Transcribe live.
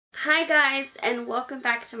Hi guys, and welcome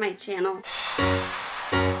back to my channel.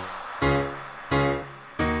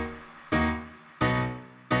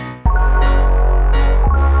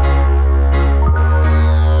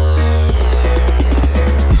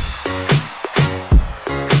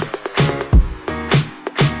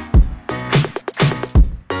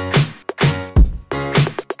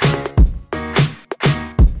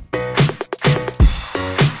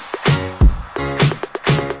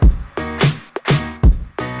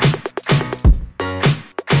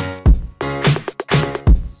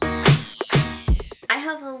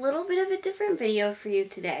 Video for you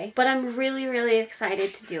today, but I'm really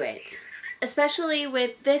excited to do it. Especially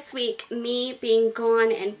with this week me being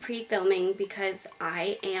gone and pre-filming because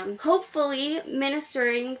I am hopefully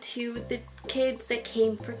ministering to the kids that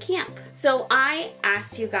came for camp. So I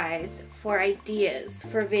asked you guys for ideas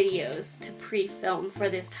for videos to pre-film for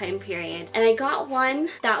this time period, and I got one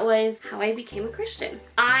that was how I became a Christian.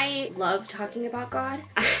 I love talking about God.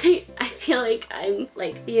 I feel like I'm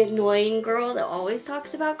like the annoying girl that always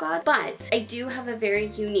talks about God, but I do have a very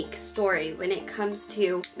unique story when it comes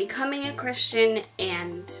to becoming a Christian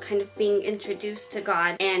and kind of being introduced to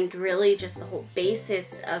God, and really just the whole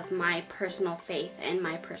basis of my personal faith and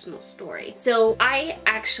my personal story. So I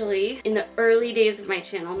actually, in the early days of my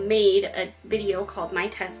channel, made a video called My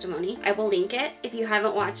Testimony. I will link it. If you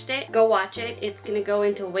haven't watched it, go watch it. It's gonna go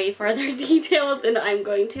into way further detail than I'm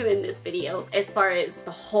going to in this video as far as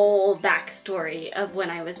the whole backstory of when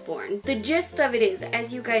I was born. The gist of it is,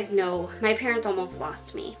 as you guys know, my parents almost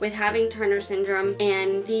lost me with having Turner syndrome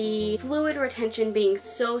and the fluid retention being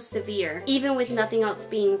so severe. Even with nothing else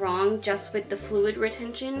being wrong, just with the fluid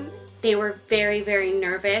retention, they were very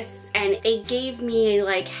nervous, and it gave me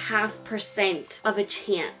like 0.5% of a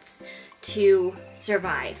chance to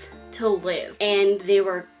survive, to live. And they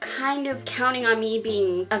were kind of counting on me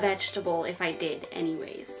being a vegetable if I did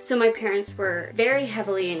anyways. So my parents were very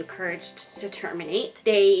heavily encouraged to terminate.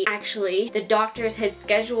 The doctors had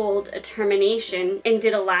scheduled a termination and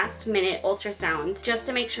did a last minute ultrasound just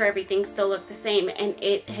to make sure everything still looked the same, and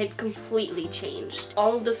it had completely changed.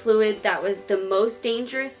 All of the fluid that was the most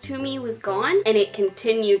dangerous to me was gone, and it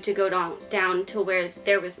continued to go down to where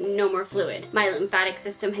there was no more fluid. My lymphatic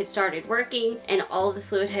system had started working, and all of the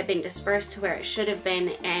fluid had been dispersed to where it should have been,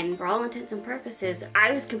 and for all intents and purposes,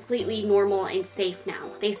 I was completely normal and safe now.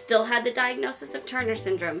 They still had the diagnosis of Turner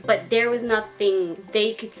syndrome, but there was nothing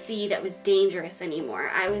they could see that was dangerous anymore.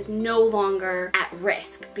 I was no longer at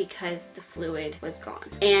risk because the fluid was gone.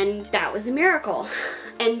 And that was a miracle.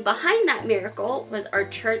 And behind that miracle was our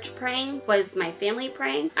church praying, was my family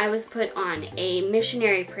praying. I was put on a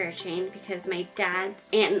missionary prayer chain because my dad's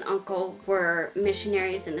aunt and uncle were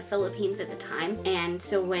missionaries in the Philippines at the time, and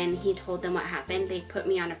so when he told them what happened, they put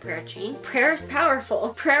me on a prayer chain. Prayer is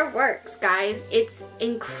powerful. Prayer works, guys. It's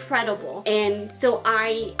incredible. And so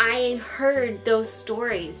I heard those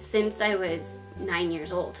stories since I was 9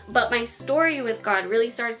 years old. But my story with God really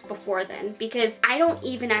starts before then, because I don't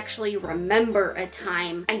even actually remember a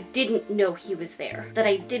time I didn't know He was there, that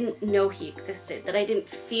I didn't know He existed, that I didn't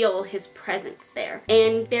feel His presence there.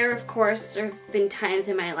 And there, of course, have been times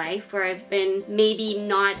in my life where I've been maybe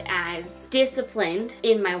not as disciplined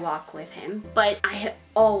in my walk with Him, but I have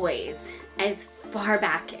always, as far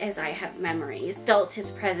back as I have memories, felt His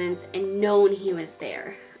presence and known He was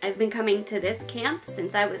there. I've been coming to this camp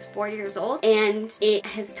since I was 4 years old, and it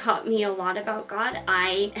has taught me a lot about God.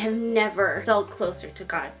 I have never felt closer to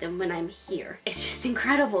God than when I'm here. It's just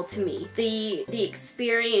incredible to me. The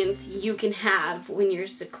experience you can have when you're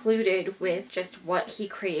secluded with just what He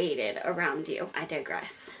created around you. I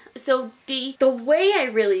digress. So the way I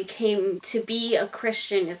really came to be a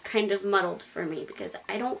Christian is kind of muddled for me, because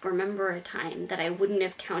I don't remember a time that I wouldn't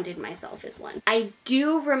have counted myself as one. I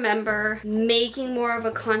do remember making more of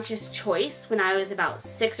a conscious choice when I was about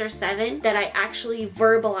 6 or 7 that I actually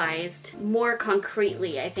verbalized more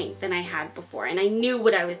concretely, I think, than I had before. And I knew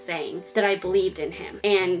what I was saying, that I believed in Him.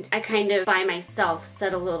 And I kind of by myself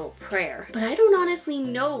said a little prayer. But I don't honestly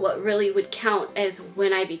know what really would count as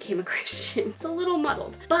when I became a Christian. It's a little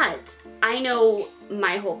muddled. But I know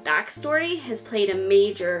my whole backstory has played a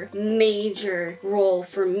major role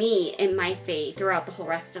for me in my faith throughout the whole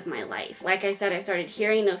rest of my life. Like I said, I started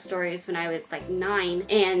hearing those stories when I was like 9,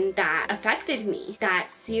 and that affected me. That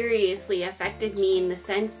seriously affected me in the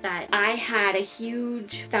sense that I had a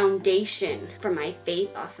huge foundation for my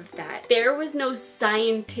faith off of that. There was no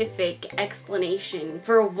scientific explanation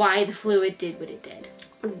for why the fluid did what it did.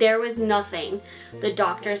 There was nothing the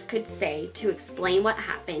doctors could say to explain what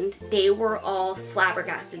happened. They were all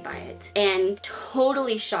flabbergasted by it and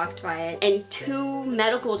totally shocked by it. And 2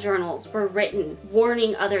 medical journals were written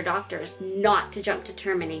warning other doctors not to jump to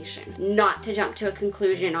termination, not to jump to a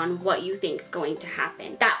conclusion on what you think is going to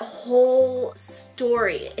happen. That whole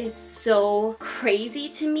story is so crazy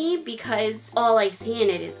to me because all I see in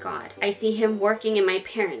it is God. I see him working in my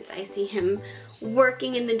parents. I see him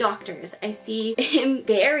working in the doctors. I see him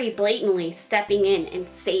very blatantly stepping in and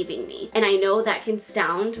saving me. And I know that can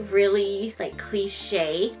sound really like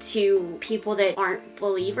cliche to people that aren't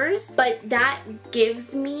believers, but that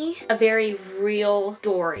gives me a very real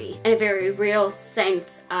story and a very real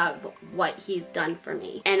sense of what he's done for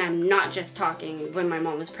me. And I'm not just talking when my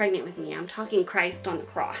mom was pregnant with me, I'm talking Christ on the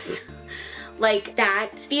cross. Like,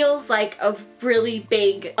 that feels like a really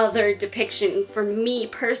big other depiction for me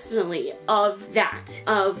personally of that,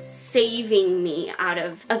 of saving me out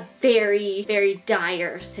of a very, very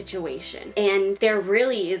dire situation. And there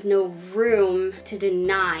really is no room to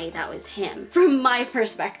deny that was him. From my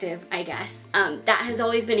perspective, I guess. That has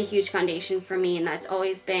always been a huge foundation for me, and that's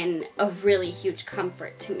always been a really huge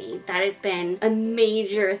comfort to me. That has been a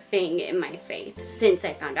major thing in my faith since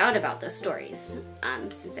I found out about those stories.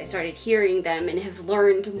 Since I started hearing them and have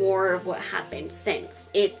learned more of what happened since.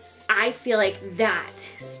 I feel like that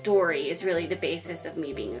story is really the basis of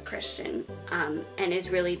me being a Christian, and is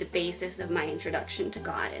really the basis of my introduction to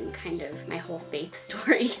God and kind of my whole faith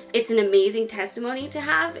story. It's an amazing testimony to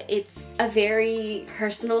have. It's a very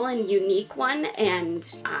personal and unique one,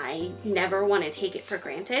 and I never want to take it for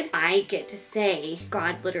granted. I get to say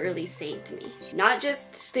God literally saved me. Not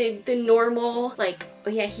just the normal, like, oh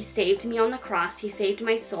yeah, he saved me on the cross, he saved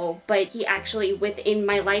my soul, but he actually, within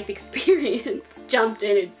my life experience, jumped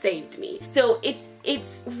in and saved me. So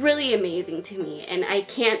it's really amazing to me, and I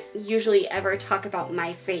can't usually ever talk about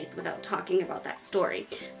my faith without talking about that story.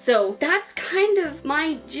 So that's kind of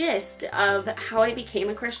my gist of how I became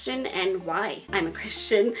a Christian and why I'm a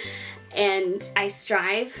Christian. And I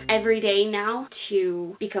strive every day now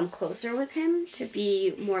to become closer with him, to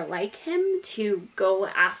be more like him, to go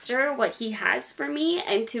after what he has for me,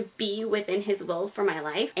 and to be within his will for my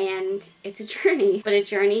life. And it's a journey, but a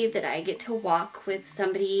journey that I get to walk with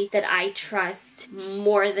somebody that I trust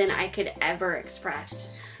more than I could ever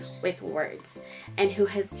express with words, and who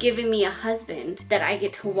has given me a husband that I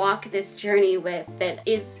get to walk this journey with, that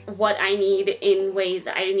is what I need in ways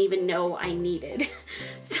I didn't even know I needed.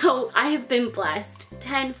 So I have been blessed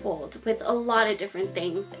tenfold with a lot of different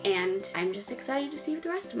things, and I'm just excited to see what the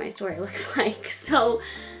rest of my story looks like. So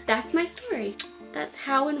that's my story. That's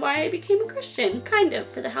how and why I became a Christian, kind of,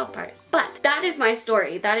 for the how part. But that is my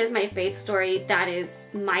story. That is my faith story. That is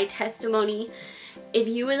my testimony. If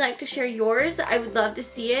you would like to share yours, I would love to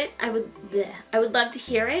see it. I would love to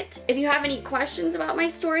hear it. If you have any questions about my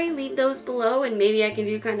story, leave those below, and maybe I can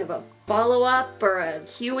do kind of a follow-up or a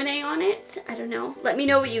Q&A on it. I don't know. Let me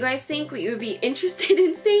know what you guys think, what you would be interested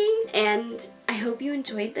in seeing, and I hope you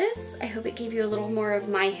enjoyed this. I hope it gave you a little more of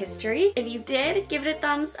my history. If you did, give it a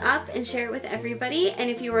thumbs up and share it with everybody. And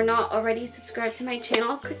if you are not already subscribed to my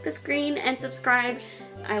channel, click the screen and subscribe.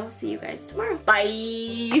 I will see you guys tomorrow.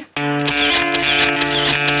 Bye!